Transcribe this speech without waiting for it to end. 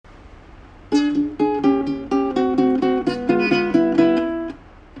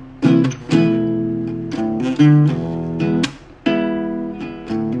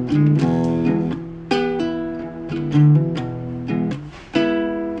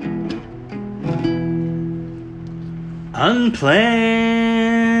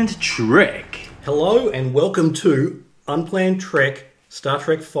Unplanned Trek. Hello and welcome to Unplanned Trek, Star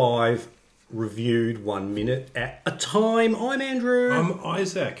Trek V, reviewed 1 minute at a time. I'm Andrew. I'm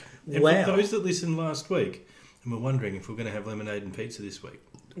Isaac. And Wow. for those that listened last week and were wondering if we're going to have lemonade and pizza this week.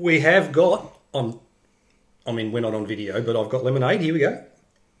 We have got, we're not on video, but I've got lemonade. Here we go.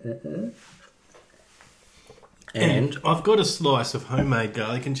 And I've got a slice of homemade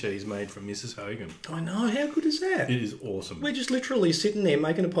garlic and cheese made from Mrs. Hogan. I know, how good is that? It is awesome. We're just literally sitting there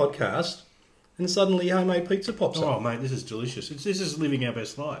making a podcast and suddenly homemade pizza pops up. Oh, mate, this is delicious. This is living our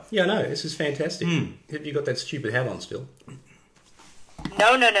best life. Yeah, I know, this is fantastic. Have you got that stupid hat on still?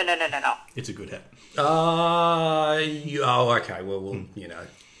 No. It's a good hat. Okay, well, you know.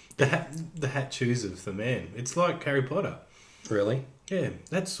 The hat chooses the man. It's like Harry Potter. Really? Yeah,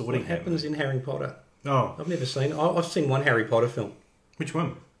 that's sorting What happens in Harry Potter? Oh, I've never seen. I've seen one Harry Potter film. which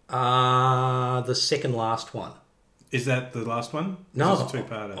one? The second last one. Is that the last one? No, It's a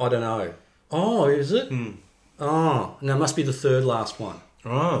two-parter. I don't know. Oh, is it? Oh, no, it must be the third last one.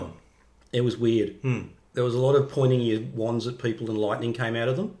 Oh. It was weird. There was a lot of pointing your wands at people and lightning came out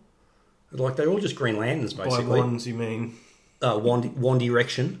of them. Like they're all just Green Lanterns, basically. By wands, you mean? One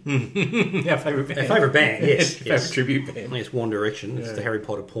Direction. Our favourite band. Our favourite band, yes. Favourite tribute band. Yes, One Direction. It's the Harry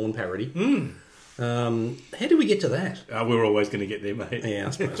Potter porn parody. How did we get to that? We were always going to get there, mate. Yeah,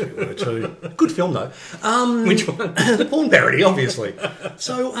 I suppose we were too. Good film, though. Which one? The porn parody, obviously.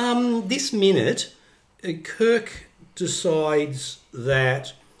 So, this minute, Kirk decides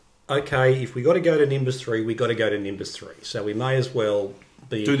that, okay, if we got to go to Nimbus 3, we got to go to Nimbus 3. So we may as well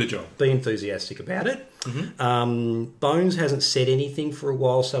Do the job. Be enthusiastic about it. Bones hasn't said anything for a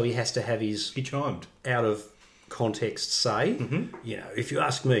while, so he has to have his He chimed. out of context say, you know, if you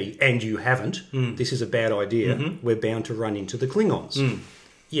ask me, and you haven't, this is a bad idea, we're bound to run into the Klingons.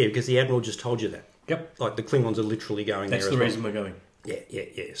 Yeah, because the Admiral just told you that. Yep. Like, the Klingons are literally going That's there the as reason we're going. well.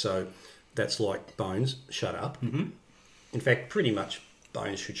 Yeah. So that's like Bones, shut up. In fact, pretty much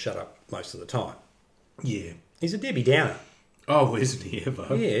Bones should shut up most of the time. Yeah. He's a Debbie Downer. Oh, isn't he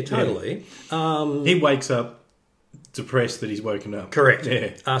ever? Yeah, totally. He wakes up depressed that he's woken up. Correct. Yeah.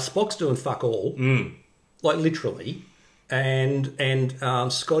 Spock's doing fuck all, like literally, and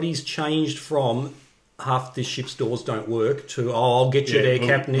Scotty's changed from half this ship's doors don't work to I'll get you there,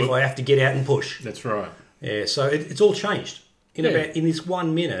 Captain, if I have to get out and push. That's right. Yeah, so it's all changed in this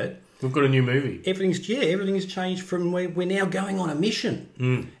 1 minute. We've got a new movie. Everything has changed from we're now going on a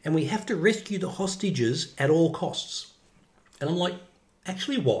mission, and we have to rescue the hostages at all costs. And I'm like,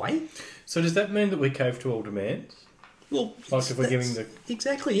 actually, why? So does that mean that we cave to all demands? Well, Like if we're giving the...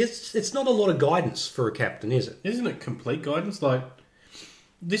 Exactly. It's not a lot of guidance for a captain, is it? Isn't it complete guidance? Like,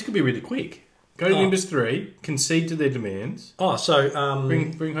 this could be really quick. Go to Nimbus 3, concede to their demands, Oh, so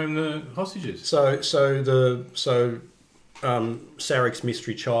bring home the hostages. Sarek's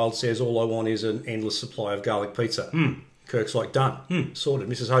mystery child says, all I want is an endless supply of garlic pizza. Kirk's like, done. Sorted.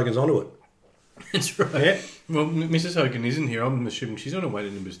 Mrs. Hogan's onto it. That's right. Yeah. Well, Mrs. Hogan isn't here. I'm assuming she's on her way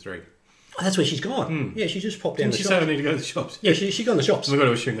to Nimbus 3. Oh, that's where she's gone. Yeah, she just popped down Didn't the she shops. say I need to go to the shops? Yeah, she got in the shops. I've got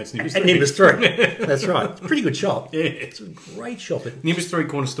to assume that's Nimbus 3. At Nimbus 3. That's right. It's a pretty good shop. Yeah. It's a great shop. Nimbus 3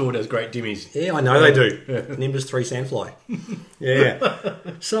 corner store does great dimmies. Yeah, I know they do. Nimbus 3 Sandfly. Yeah.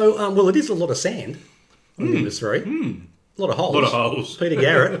 So, it is a lot of sand on Nimbus 3. A lot of holes. A lot of holes. Peter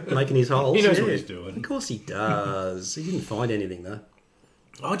Garrett making his holes. He knows what he's doing. Of course he does. He didn't find anything, though.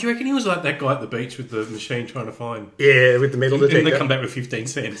 Oh, do you reckon he was like that guy at the beach with the machine trying to find... Yeah, with the metal detector. And they come back with 15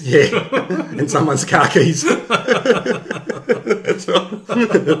 cents. Yeah, and someone's car keys. That's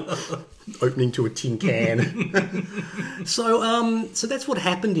right. Opening to a tin can. So that's what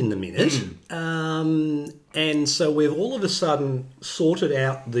happened in the minute. And so we've all of a sudden sorted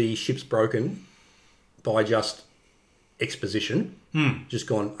out the ship's broken by just exposition. Just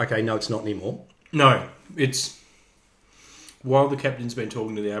gone, okay, no, it's not anymore. No, it's... While the captain's been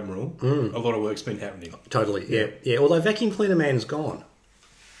talking to the Admiral, a lot of work's been happening. Totally, yeah. Although Vacuum Cleaner Man's gone.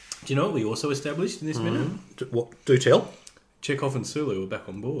 Do you know what we also established in this minute? Do tell. Chekhov and Sulu are back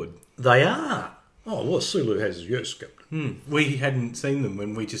on board. They are. Oh, well, Sulu has yes, Captain. We hadn't seen them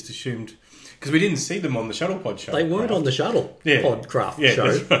when we just assumed... Because we didn't see them on the shuttle pod show. They weren't on the shuttle podcraft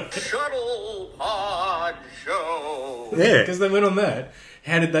show. That's right. Shuttle pod show. Yeah. Because they went on that.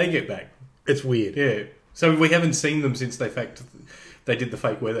 How did they get back? It's weird. Yeah. So we haven't seen them since they fact... they did the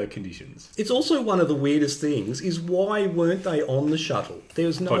fake weather conditions. It's also one of the weirdest things is why weren't they on the shuttle? There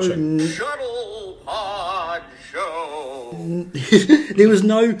was no Pod show. Shuttle Pod Show. there was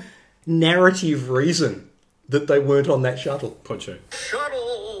no narrative reason that they weren't on that shuttle. Pod show.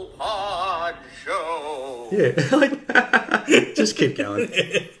 Shuttle Pod Show. Yeah, just keep going.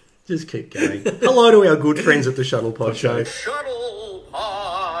 Just keep going. Hello to our good friends at the Shuttle Pod Show. Shuttle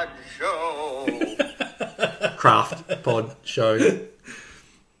Pod Show. Craft Pod Show.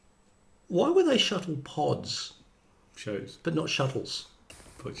 Why were they shuttle pods Shows. but not shuttles?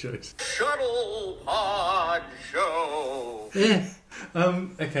 Pod shows. Shuttle Pod Show. Yeah,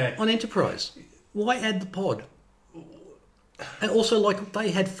 Okay. on Enterprise. Why add the pod? And also, like,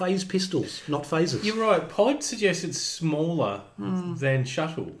 they had phase pistols, not phasers. You're right. Pod suggests it's smaller than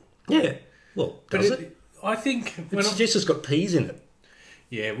shuttle. Yeah. Well, But does it? I think It when suggests it's got peas in it.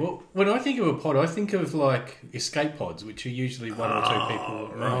 yeah, well, when I think of a pod, I think of like escape pods, which are usually one or two people.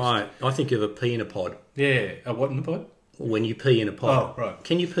 At most. Right. I think of a pea in a pod. Yeah, a what in the pod? When you pee in a pod. Oh, right.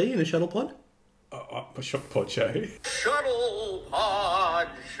 Can you pee in a shuttle pod? A shot pod show. Shuttle Pod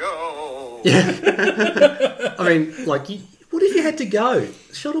Show. I mean, like, what if you had to go?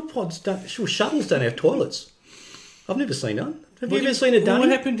 Shuttles don't have toilets. I've never seen one. Have you ever seen a dunny? What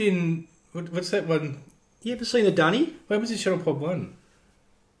happened in what's that one? You ever seen a dunny? Where was in Shuttle Pod 1?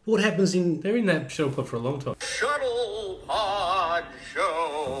 What happens in They're in that shuttle pod for a long time. Shuttle Pod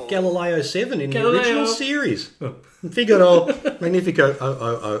Show. Galileo 7 in Galileo. the original series? Oh. Figaro, Magnifico.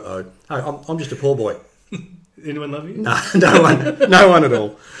 Oh. I'm just a poor boy. Anyone love you? No one at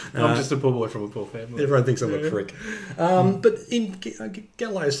all. I'm just a poor boy from a poor family. Everyone thinks I'm a prick. But in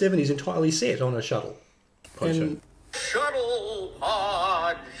Galileo 7 is entirely set on a shuttle. Pod show. And, Shuttle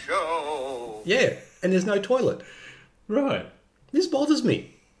Pod Show. yeah, and there's no toilet. Right. This bothers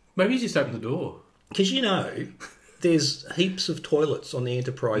me. Maybe you just open the door. Because, there's heaps of toilets on the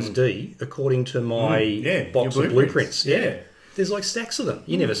Enterprise D, according to my Yeah, box your of blueprints. Yeah. There's like stacks of them.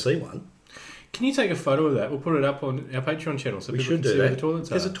 You never see one. Can you take a photo of that? We'll put it up on our Patreon channel so We people should can do see where that. the toilets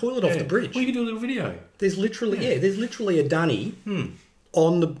There's are. a toilet off the bridge. Well, you can do a little video. There's literally a dunny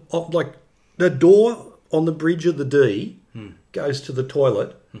on the door on the bridge of the D goes to the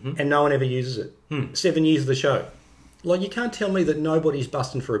toilet and no one ever uses it. 7 years of the show. Like, you can't tell me that nobody's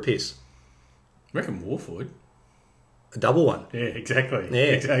busting for a piss. I reckon Worf would. A double one. Yeah, exactly.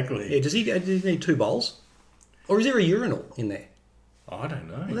 Yeah. Exactly. Yeah, does he need 2 bowls? Or is there a urinal in there? I don't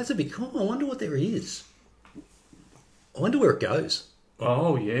know. Well, that's a bit cool. I wonder what there is. I wonder where it goes.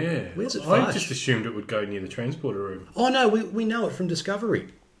 Oh, yeah. Where's it I flush? just assumed it would go near the transporter room. Oh, no, we know it from Discovery.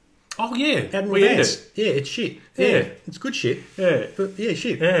 Oh, yeah. Admiral we ate Vance. it. Yeah, it's shit. Yeah. It's good shit. Yeah. But yeah,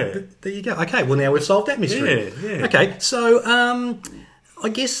 shit. Yeah. But there you go. Okay, well now we've solved that mystery. Yeah. Okay, so I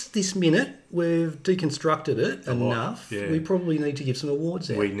guess this minute we've deconstructed it lot, enough. yeah. We probably need to give some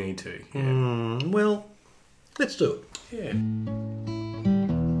awards out. We need to. Yeah. Well, let's do it. Yeah.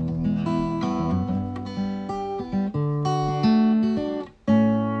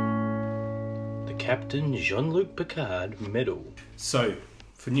 The Captain Jean-Luc Picard Medal. So,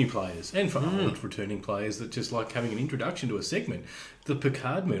 for new players and for old returning players that just like having an introduction to a segment, the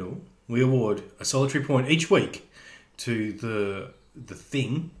Picard Medal, we award a solitary point each week to the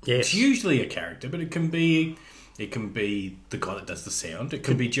thing. Yes. It's usually a character, but it can be the guy that does the sound. It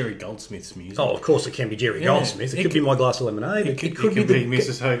can be Jerry Goldsmith's music. Oh, of course it can be Jerry Yeah. Goldsmith. It It could be could- my glass of lemonade. It could be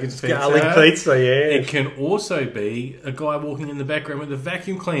Mrs. Hogan's pizza. garlic pizza, yeah. It can also be a guy walking in the background with a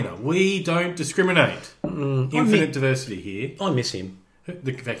vacuum cleaner. We don't discriminate. Infinite diversity here. I miss him.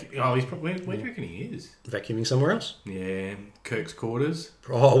 The vacuum. Oh, he's probably. Where do you reckon he is? Vacuuming somewhere else. Yeah, Kirk's quarters.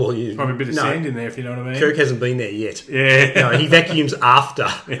 Oh, well, you... Probably a bit of sand in there, if you know what I mean. Kirk hasn't been there yet. Yeah. No, he vacuums after.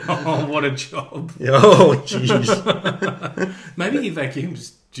 Oh, what a job. Oh, jeez. Maybe he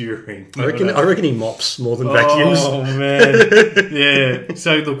vacuums during. I reckon he mops more than vacuums. Oh, man. Yeah.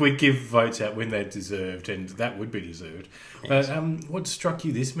 So, look, we give votes out when they're deserved, and that would be deserved. But what struck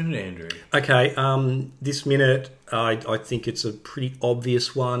you this minute, Andrew? Okay, this minute, I think it's a pretty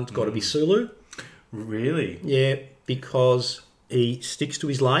obvious one. It's got to be Sulu. Really? Yeah, because he sticks to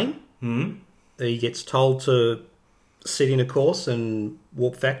his lane. He gets told to set in a course and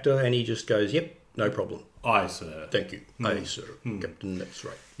warp factor, and he just goes, yep, no problem. Aye, sir. Thank you. Aye, sir. Captain, that's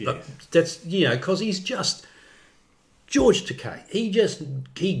right. Yeah. That's, because he's just... George Takei,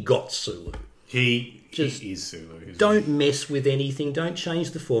 he got Sulu. He Just is Sulu. isn't Don't mess with anything. Don't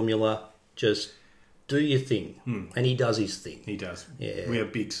change the formula. Just do your thing. And he does his thing. he? He does. Yeah. We are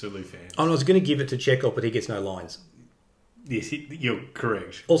big Sulu fans. I was going to give it to Chekhov, but he gets no lines. Yes, you're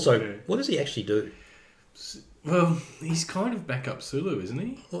correct. Also, Yeah. what does he actually do? Well, he's kind of backup Sulu, isn't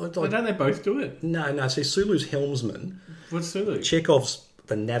he? Well, it's Why like- don't they both do it? No. See, Sulu's helmsman. What's Sulu? Chekhov's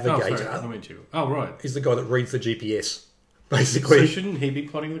the Oh, navigator. sorry. I meant you. Oh, right. Is the guy that reads the GPS. So Basically, shouldn't he be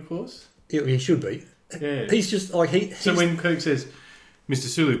plotting the course? he should be. Yeah. He's just like So when Kirk says, Mr.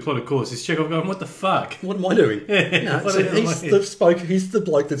 Sulu, plot a course, is Chekhov going, what the fuck? What am I doing? Yeah, No, what so am I- he's the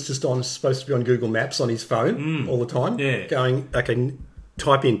bloke that's just supposed to be on Google Maps on his phone all the time. Yeah. Going, okay,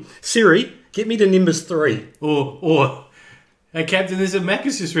 type in Siri, get me to Nimbus 3. Or, hey, Captain, there's a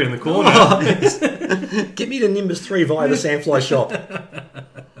Macca's just around the corner. Get me to Nimbus 3 via the Sandfly shop.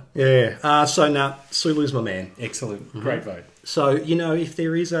 Yeah. Sulu's my man. Excellent. Great vote. So, if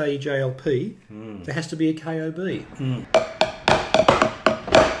there is a JLP, there has to be a KOB.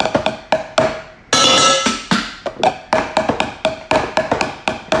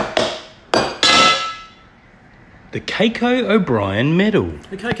 The Keiko O'Brien Medal.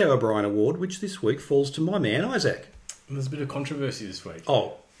 The KK O'Brien Award, which this week falls to my man, Isaac. There's a bit of controversy this week.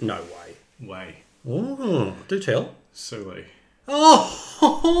 Oh, no way. Way. Oh, do tell. Sulu.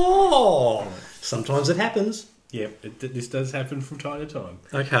 Oh, sometimes it happens. Yep, this does happen from time to time.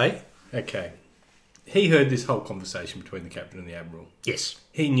 Okay. Okay. He heard this whole conversation between the captain and the admiral. Yes.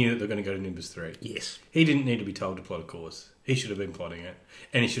 He knew that they're going to go to Nimbus 3. Yes. He didn't need to be told to plot a course. He should have been plotting it.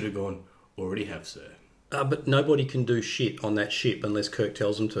 And he should have gone, already have, sir. But nobody can do shit on that ship unless Kirk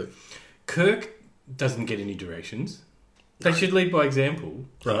tells them to. Kirk doesn't get any directions. They should lead by example,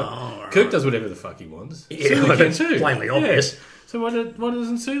 right? Oh, right. Kirk does whatever the fuck he wants. Yeah, Sulu well, can that's too. plainly obvious. So why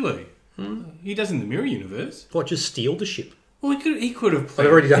doesn't Sulu? He does in the Mirror Universe. What, just steal the ship? Well, he could have. They've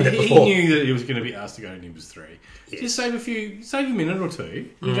already done that He before. knew that he was going to be asked to go to Nimbus 3. Yes. Just save a minute or two,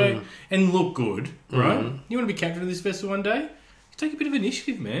 and go and look good, right? You want to be captain of this vessel one day? Take a bit of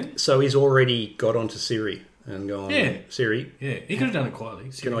initiative, man. So he's already got onto Siri and gone, Yeah. Siri, Yeah, he could have done it quietly.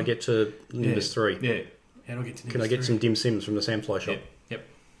 can I get to Nimbus 3? Yeah. How do I get to Nimbus Can I get 3? some dim sims from the Sandfly shop? Yep. Yep.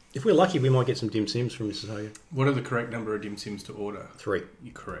 If we're lucky, we might get some dim sims from Mrs. Hogan. What are the correct number of dim sims to order? 3.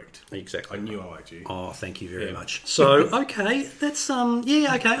 You're correct. Exactly. I knew I liked you. Oh, thank you very Yeah. much. So, okay, that's okay.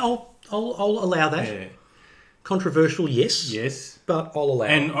 I'll allow that. Yeah. Controversial, yes. Yes. But I'll allow.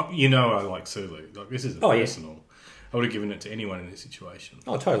 And I like Sulu. Like this isn't Oh, yeah. personal. I would have given it to anyone in this situation.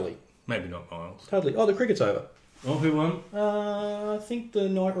 Oh, totally, Maybe not Miles. totally. Oh, the cricket's over. Oh, who won? I think the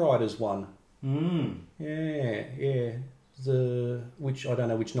Knight Riders won. Mm. Yeah. Which I don't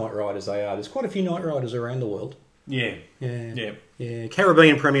know which Knight Riders they are. There's quite a few Knight Riders around the world. Yeah. Yeah. Yeah.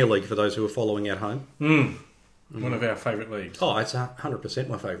 Caribbean Premier League for those who are following at home. Mm. One of our favourite leagues. Oh, it's 100%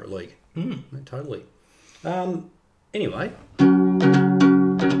 my favourite league. Totally. Anyway.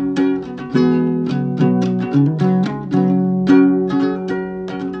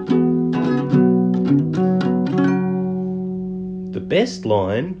 The best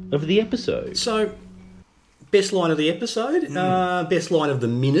line of the episode. So, best line of the episode, best line of the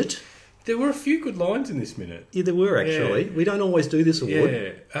minute. There were a few good lines in this minute. Yeah, there were actually. Yeah. We don't always do this award.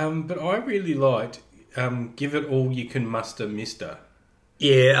 Yeah. But I really liked Give It All You Can Muster, Mister.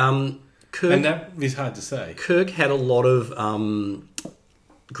 Yeah, Kirk, And that is hard to say. Kirk had a lot of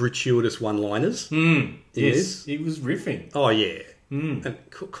gratuitous one-liners. Mm. Yes. Yes. He was riffing. Oh, yeah. Mm. And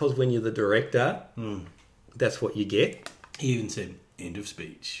because when you're the director, that's what you get. He even said, end of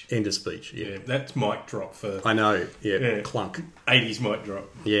speech. End of speech, yeah. Yeah, that's mic drop for I know, yeah. Yeah. Clunk. 80s mic drop.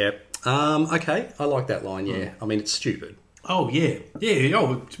 Yeah. Okay, I like that line, yeah. I mean, it's stupid. Oh, yeah. Yeah,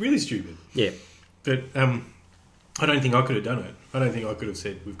 oh, it's really stupid. Yeah. But I don't think I could have done it. I don't think I could have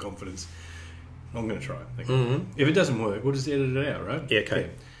said with confidence, I'm going to try it. Okay. If it doesn't work, we'll just edit it out, right? Yeah, okay.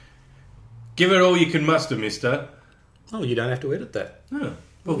 Give it all you can muster, mister. Oh, you don't have to edit that. Oh.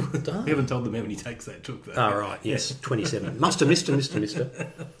 Well, Done. we haven't told them how many takes that took, though. Oh, right, yes, 27. Mister.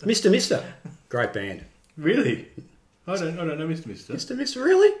 Mister. Great band. Really? I don't know Mr. Mister,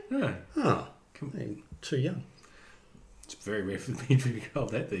 really? No. Oh, too young. It's very rare for me to call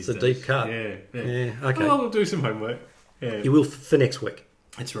that these It's a days. deep cut. Yeah. Yeah, okay. Oh, we'll do some homework. Yeah. You will for next week.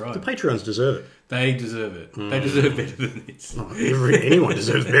 That's right. The Patreons deserve it. They deserve it. They deserve better than this. Oh, anyone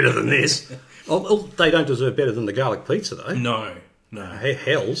deserves better than this. They don't deserve better than the garlic pizza, though. No. Hey,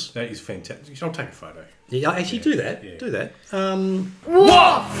 hells. That is fantastic. I'll take a photo. Yeah, actually, do that. Yeah. Do that.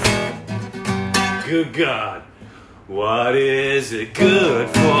 Good God. What is it good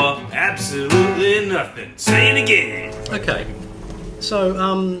for? Absolutely nothing. Say it again. Okay.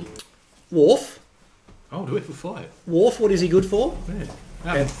 So, Worf. Oh, do it for fight. Worf, what is he good for?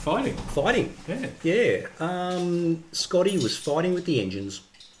 Yeah. Fighting. Fighting. Yeah. Yeah. Scotty was fighting with the engines.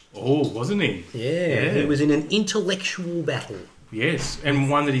 Oh, wasn't he? Yeah. He was in an intellectual battle. Yes, and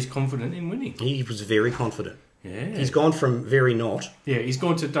one that he's confident in winning. He was very confident. Yeah. He's gone from very not. Yeah, he's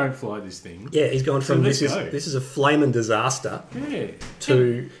gone to don't fly this thing. Yeah, he's gone from let's this go. is a flaming disaster Yeah.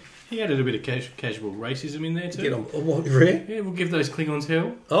 to He added a bit of casual racism in there too. get on. What, really? Yeah, we'll give those Klingons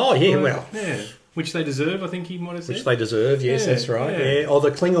hell. Oh yeah, well, Yeah. Which they deserve, I think he might have said. which they deserve. Yes, Yeah, that's right. yeah. Yeah. Oh, the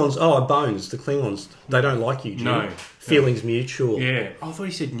Klingons. Oh, Bones. The Klingons. They don't like you, Jim. No. Feelings mutual. Yeah. Oh, I thought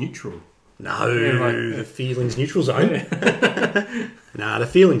he said neutral. No, Yeah, like- the feelings neutral zone. Nah, the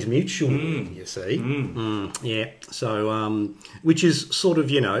feelings mutual. You see. Yeah. So, which is sort of,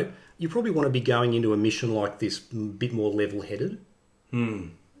 you probably want to be going into a mission like this a bit more level-headed.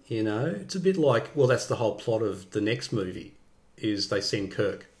 It's a bit like, well, that's the whole plot of the next movie, is they send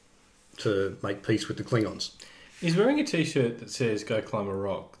Kirk to make peace with the Klingons. He's wearing a t-shirt that says "Go climb a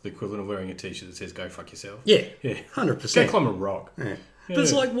rock," the equivalent of wearing a t-shirt that says "Go fuck yourself." Yeah, Yeah. 100%. Go climb a rock. Yeah. But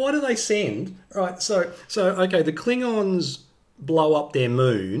it's like, why do they send? Right, so okay, the Klingons blow up their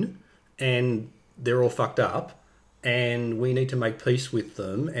moon, and they're all fucked up, and we need to make peace with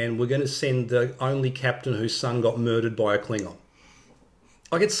them, and we're going to send the only captain whose son got murdered by a Klingon.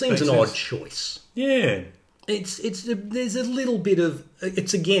 Like, it seems Makes an odd sense. choice. Yeah. There's a little bit of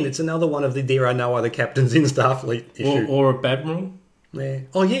it's another one of the there are no other captains in Starfleet issue. Or a Badmiral. Yeah.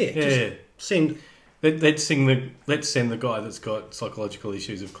 Oh yeah. Yeah. Just send Let's send the guy that's got psychological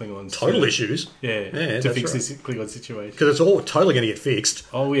issues of Klingons. total issues. Yeah. Yeah, to that's fix right. this Klingon situation. Because it's all totally going to get fixed.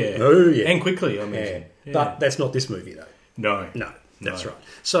 Oh yeah. Oh, yeah. And quickly, I Yeah. mean. Yeah. But that's not this movie though. No. No, that's No. right.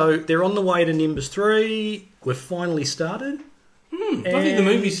 So they're on the way to Nimbus 3. We've finally started. I think the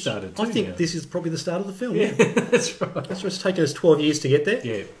movie started. I too think now. this is probably the start of the film. Yeah, Yeah. that's right. That's why it's taken us 12 years to get there.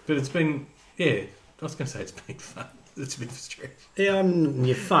 Yeah, but it's been. Yeah, I was going to say it's been fun. It's been a stretch. Yeah,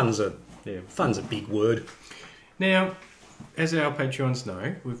 fun's a big word. Now, as our Patreons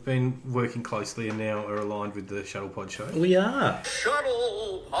know, we've been working closely and now are aligned with the Shuttle Pod Show. We are.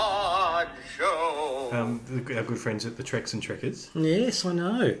 Shuttle Pod Show. Our good friends at the Treks and Trekkers. Yes, I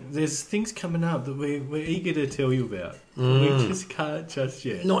know. There's things coming up that we're eager to tell you about. We just can't just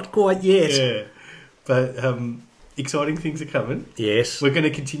yet. Not quite yet. Yeah, but exciting things are coming. Yes. We're going to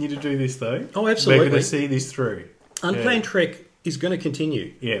continue to do this though. Oh, absolutely. We're going to see this through. Unplanned Trek is going to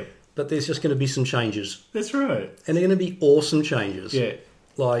continue, Yeah, but there's just going to be some changes. that's right. And they're going to be awesome changes. Yeah,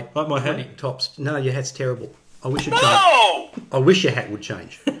 Like Like my hat? bloody tops. No, your hat's terrible. I wish it changed. No! I wish your hat would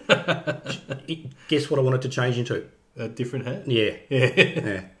change. Guess what I want it to change into? a different hat. Yeah. Yeah.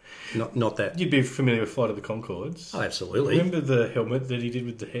 Yeah. Not that. You'd be familiar with Flight of the Conchords. Oh, absolutely. Remember the helmet that he did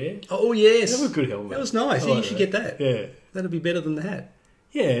with the hair? Oh, yes. That was a good helmet. That was nice. I Yeah, you like should that. get that. Yeah. That'd be better than the hat.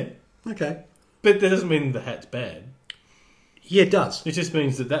 Yeah. Okay. But that doesn't mean the hat's bad. Yeah, it does. It just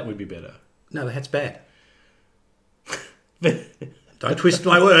means that would be better. No, the hat's bad. Don't twist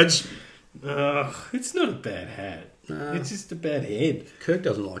my words. It's not a bad hat. It's just a bad head. Kirk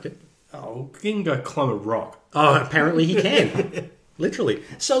doesn't like it. Oh, you can go climb a rock. Oh, apparently he can. Literally.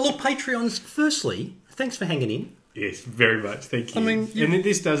 So, look, Patreons, firstly, thanks for hanging in. Yes, very much. Thank you. I mean, and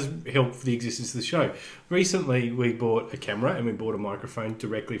this does help for the existence of the show. Recently, we bought a camera and we bought a microphone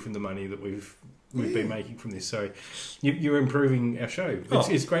directly from the money that we've been making from this. So you're improving our show.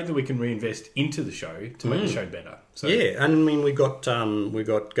 It's great that we can reinvest into the show to make the show better. So Yeah, and I mean, we got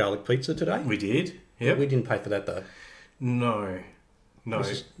garlic pizza today. we did. Yep. We didn't pay for that, though. No.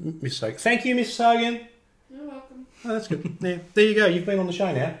 Miss Hogan. Thank you, Miss Hogan. You're welcome. Oh, that's good. Yeah, there you go. You've been on the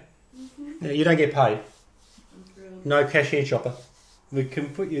show now. Mm-hmm. Yeah, you don't get paid. I'm thrilled. No cashier chopper. We can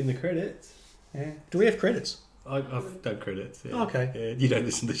put you in the credits. Yeah. Do we have credits? I've done credits. Yeah. Okay. Yeah, you don't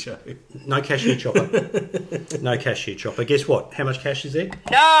listen to the show. No cashier chopper. No cashier chopper. Guess what? How much cash is there?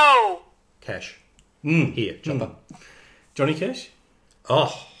 No! Cash. Mm. Here, chopper. Johnny Cash?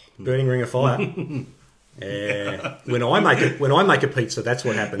 Oh, burning ring of fire. Yeah. When I make a pizza, that's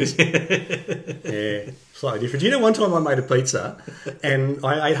what happens. Yeah. Slightly different. You know, one time I made a pizza and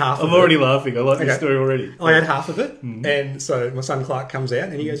I ate half of I'm it. already laughing. I like this Okay. story already. I had half of it, and so my son Clark comes out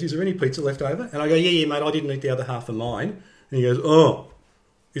and he goes, "Is there any pizza left over?" And I go, "Yeah, mate. I didn't eat the other half of mine." And he goes, "Oh,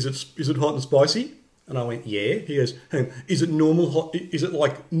 is it hot and spicy?" And I went, "Yeah." He goes, "Is it normal hot? Is it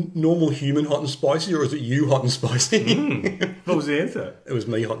like normal human hot and spicy, or is it you hot and spicy?" What was the answer? It was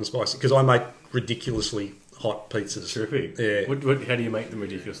me hot and spicy because I make ridiculously hot pizzas. Terrific. Yeah. How do you make them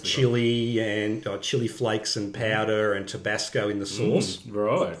ridiculously? Chili and chili flakes and powder and Tabasco in the sauce.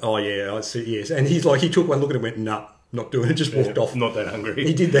 Right. Oh yeah, I see. Yes, and he's like, he took one look at it and went, "Nah, not doing it." Just walked off. I'm not that hungry.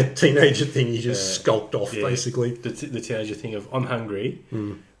 He did that teenager thing. He just skulked off, Yeah. basically. The teenager thing of, I'm hungry,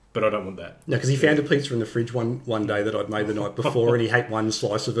 but I don't want that. No, because he found a pizza in the fridge one day that I'd made the night before, and he ate one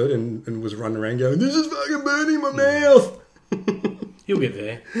slice of it and was running around going, "This is fucking burning my mouth." You'll get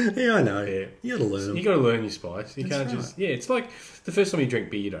there. Yeah, I know. Yeah. You got to learn them. You got to learn your spice. You That's can't right. just. Yeah, it's like the first time you drink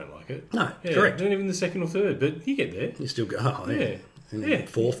beer, you don't like it. No, Yeah, correct. Not even the second or third, but you get there. You still go, oh, yeah. Yeah. And Yeah.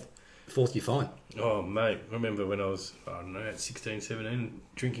 Fourth, you're fine. Oh, mate, I remember when I was, I don't know, at 16, 17,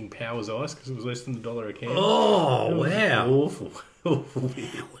 drinking Powers Ice because it was less than $1 a can. Oh, It was wow. Awful. Awful beer.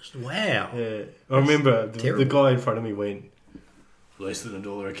 Wow. Yeah. I remember the terrible. guy in front of me went, less than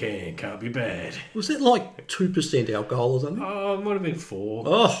 $1 a can, can't be bad. Was that like 2% alcohol or something? Oh, it might have been 4.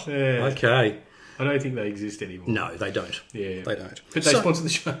 Oh, Yeah. okay. I don't think they exist anymore. No, they don't. Yeah. They don't. But they sponsor the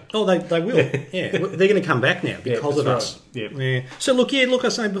show. Oh, they will. Yeah. Well, they're going to come back now because of that's us. right. Yeah. So look, I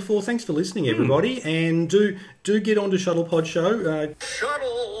was saying before, thanks for listening, everybody, and do get on to Shuttlepod Show.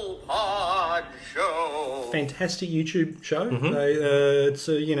 Shuttle Pod Show. Fantastic YouTube show. It's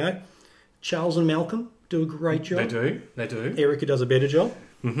Charles and Malcolm do a great job. They do. Erica does a better job.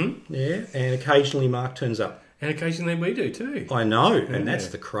 Mm-hmm. Yeah, and occasionally Mark turns up. And occasionally we do too. I know, and that's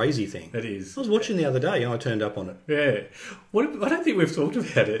the crazy thing. That is. I was watching the other day and I turned up on it. Yeah. I don't think we've talked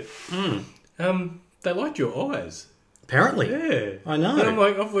about it. They liked your eyes. Apparently. Yeah. I know. And I'm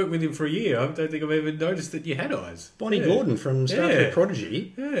like, I've worked with him for a year. I don't think I've ever noticed that you had eyes. Bonnie Yeah. Gordon from Star Yeah. Trek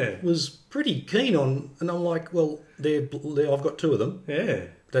Prodigy Yeah. was pretty keen on, and I'm like, well, I've got 2 of them. Yeah.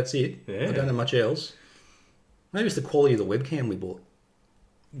 That's it. Yeah. I don't know much else. Maybe it's the quality of the webcam we bought.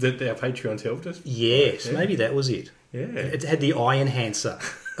 That our Patreons helped us. Yes, Yeah. maybe that was it. Yeah. It had the eye enhancer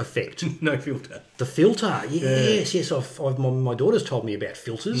effect. No filter. The filter, yes. My daughter's told me about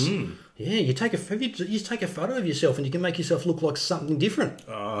filters. Mm. Yeah, you take a photo of yourself and you can make yourself look like something different.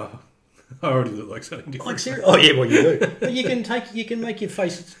 I already look like something different. Like serious? Oh yeah, well you do. But you can make your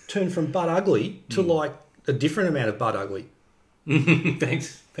face turn from butt ugly to like a different amount of butt ugly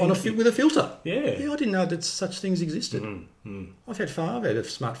Thanks. with a filter. Yeah. I didn't know that such things existed. I've had a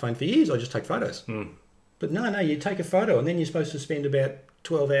smartphone for years. I just take photos. But no, you take a photo and then you're supposed to spend about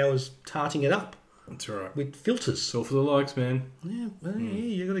 12 hours tarting it up That's right. with filters. It's all for the likes, man. Yeah, well,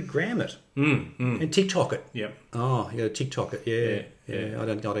 you got to gram it and TikTok it. Yep. Oh, you got to TikTok it. Yeah. I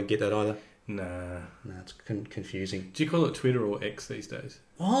don't get that either. Nah. No, it's confusing. Do you call it Twitter or X these days?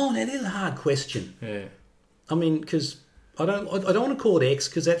 Oh, that is a hard question. Yeah. I mean, because I don't want to call it X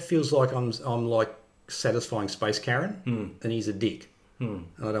because that feels like I'm like satisfying Space Karen and he's a dick. And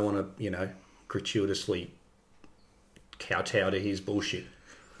I don't want to gratuitously kowtow to his bullshit.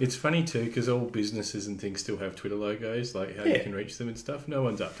 It's funny too because all businesses and things still have Twitter logos, like how you can reach them and stuff. No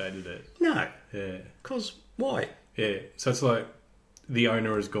one's updated it. No, Yeah. because why? Yeah. So it's like the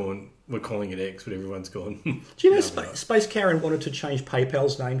owner has gone, we're calling it X, but everyone's gone. Do you know No, Space Karen wanted to change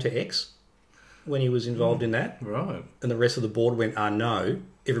PayPal's name to X when he was involved in that? right. And the rest of the board went, no,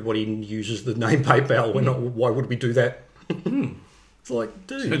 everybody uses the name PayPal. We're not. Why would we do that? It's like,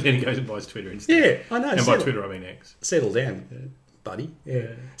 dude. But then he goes and buys Twitter instead. Yeah, I know. And by Twitter, I mean X. Settle down, buddy. Yeah.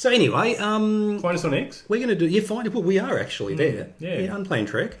 So anyway, Find us on X. we're going to do. Well, we are actually there. yeah. Unplanned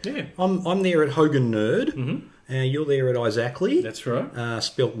Trek. Yeah. I'm there at Hogan Nerd. You're there at Isaacly. That's right.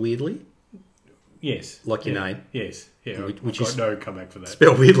 Spelt weirdly, Yes. like your Yeah. name. Yes. Yeah. Which I've is- got no comeback for that.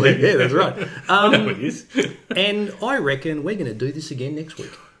 Spelt weirdly. Yeah, that's right. I know it is. And I reckon we're going to do this again next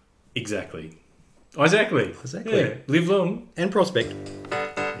week. Exactly. Exactly. Yeah. Live long. And Prospect.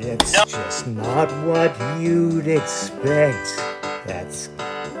 It's just not what you'd expect. That's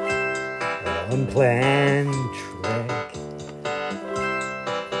Unplanned Trek.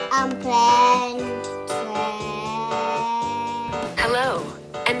 Unplanned Trek. Hello,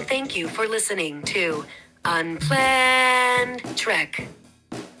 and thank you for listening to Unplanned Trek.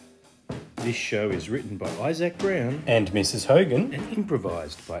 This show is written by Isaac Brown and Mrs. Hogan and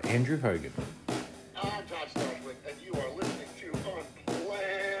improvised by Andrew Hogan. I'm Todd Stashwick, and you are listening to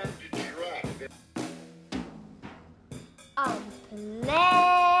Unplanned Trek.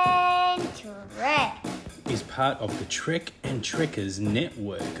 Unplanned Trek. Is part of the Trek and Trekkers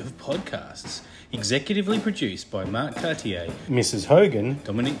network of podcasts. Executively produced by Mark Cartier, Mrs. Hogan,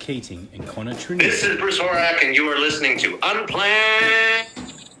 Dominic Keating, and Connor Trinity. This is Bruce Horak, and you are listening to Unplanned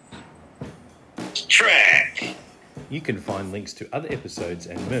Trek. You can find links to other episodes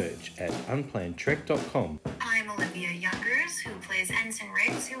and merch at unplannedtrek.com. I'm Olivia Youngers, who plays Ensign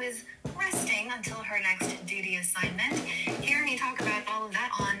Riggs, who is resting until her next duty assignment. Hear me talk about all of that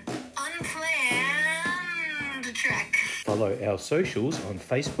on Unplanned Trek. Follow our socials on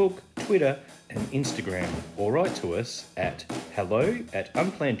Facebook, Twitter, and Instagram, or write to us at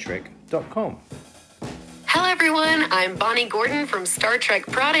hello@unplannedtrek.com. Hello, everyone. I'm Bonnie Gordon from Star Trek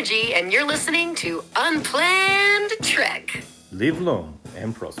Prodigy, and you're listening to Unplanned Trek. Live long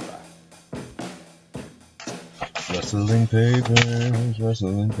and prosper. Rustling papers,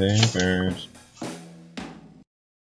 rustling papers.